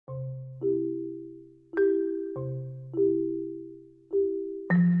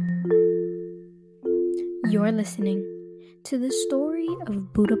You're listening to the Story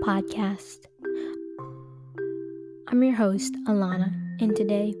of Buddha podcast. I'm your host, Alana, and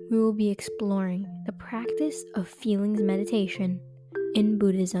today we will be exploring the practice of feelings meditation in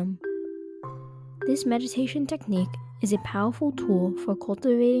Buddhism. This meditation technique is a powerful tool for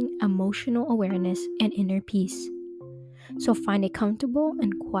cultivating emotional awareness and inner peace. So find a comfortable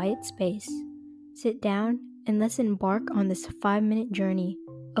and quiet space, sit down, and let's embark on this 5-minute journey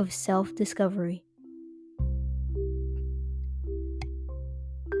of self-discovery.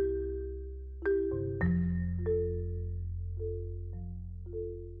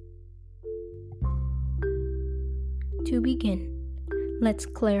 To begin, let's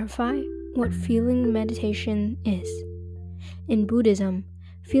clarify what feeling meditation is. In Buddhism,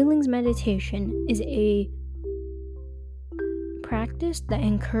 feelings meditation is a practice that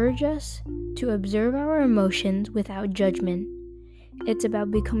encourages us to observe our emotions without judgment. It's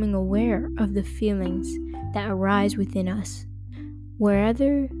about becoming aware of the feelings that arise within us,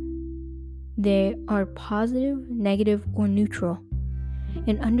 whether they are positive, negative, or neutral,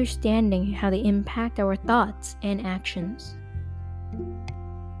 and understanding how they impact our thoughts and actions.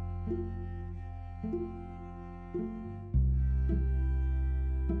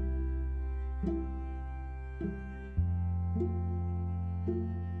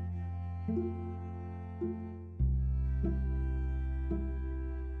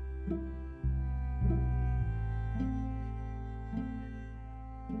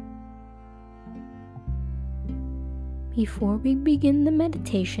 Before we begin the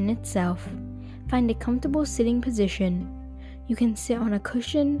meditation itself, find a comfortable sitting position. You can sit on a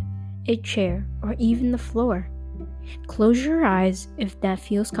cushion, a chair, or even the floor. Close your eyes if that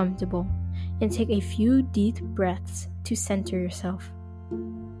feels comfortable, and take a few deep breaths to center yourself.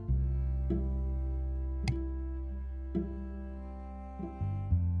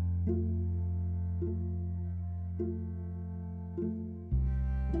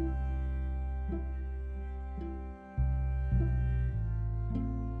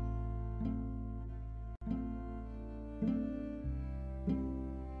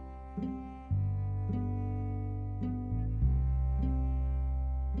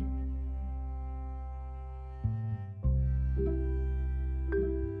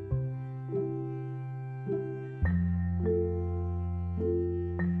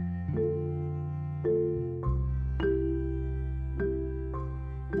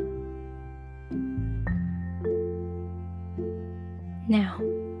 Now,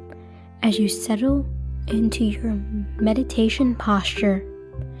 as you settle into your meditation posture,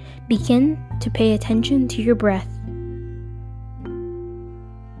 begin to pay attention to your breath.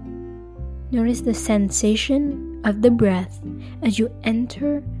 Notice the sensation of the breath as you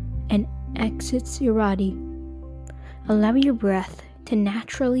enter and exit your body. Allow your breath to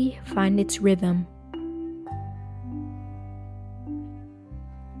naturally find its rhythm.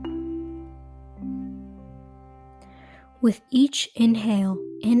 With each inhale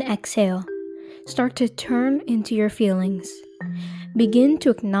and exhale, start to turn into your feelings. Begin to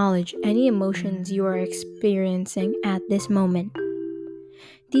acknowledge any emotions you are experiencing at this moment.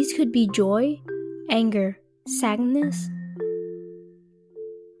 These could be joy, anger, sadness,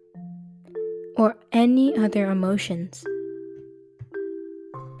 or any other emotions.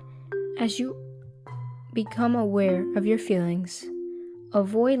 As you become aware of your feelings,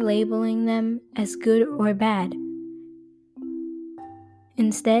 avoid labeling them as good or bad.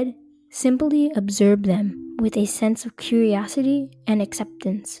 Instead, simply observe them with a sense of curiosity and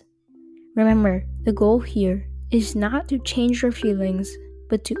acceptance. Remember, the goal here is not to change your feelings,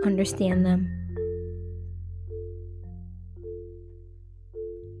 but to understand them.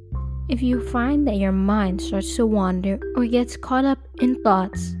 If you find that your mind starts to wander or gets caught up in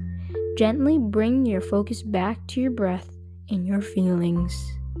thoughts, gently bring your focus back to your breath and your feelings.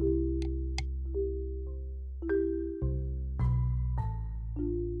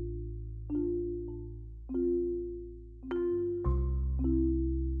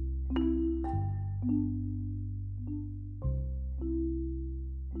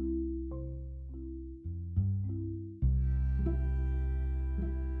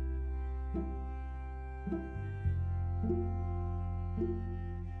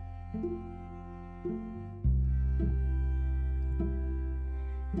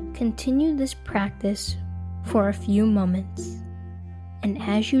 Continue this practice for a few moments, and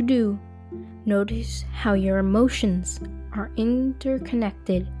as you do, notice how your emotions are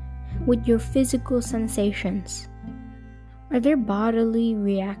interconnected with your physical sensations. Are there bodily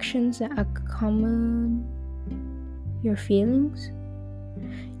reactions that accompany your feelings?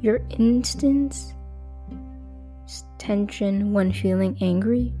 Your instincts, tension when feeling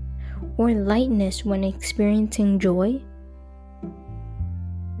angry, or lightness when experiencing joy?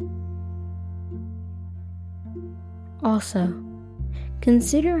 Also,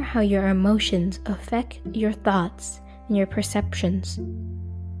 consider how your emotions affect your thoughts and your perceptions.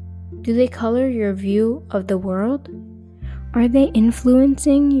 Do they color your view of the world? Are they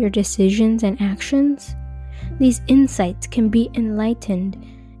influencing your decisions and actions? These insights can be enlightened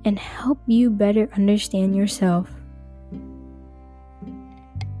and help you better understand yourself.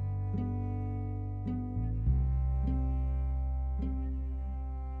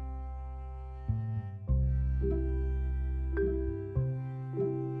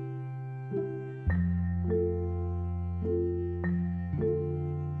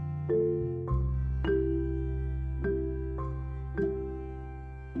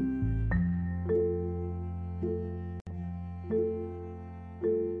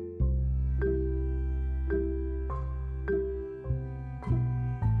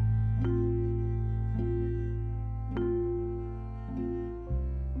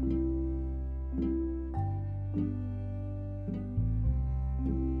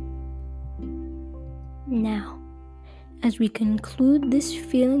 Now, as we conclude this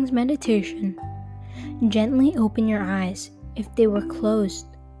feelings meditation, gently open your eyes if they were closed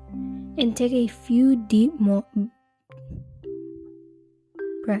and take a few deep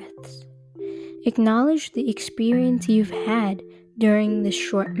breaths. Acknowledge the experience you've had during this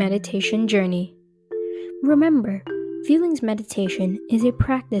short meditation journey. Remember, feelings meditation is a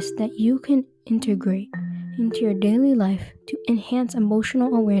practice that you can integrate into your daily life to enhance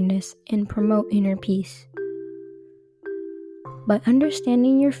emotional awareness and promote inner peace. By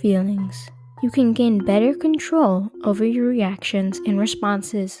understanding your feelings, you can gain better control over your reactions and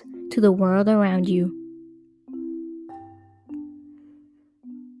responses to the world around you.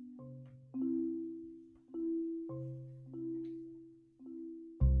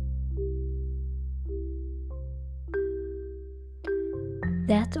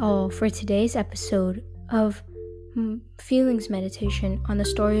 That's all for today's episode of Feelings Meditation on the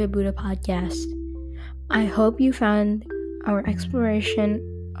Story of Buddha podcast. I hope you found our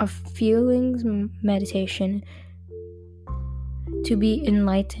exploration of feelings meditation to be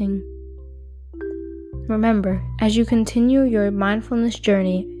enlightening. Remember, as you continue your mindfulness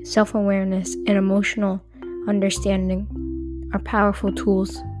journey, self-awareness and emotional understanding are powerful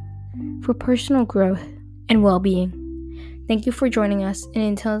tools for personal growth and well-being. Thank you for joining us, and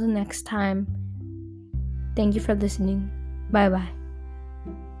until the next time, thank you for listening. Bye-bye.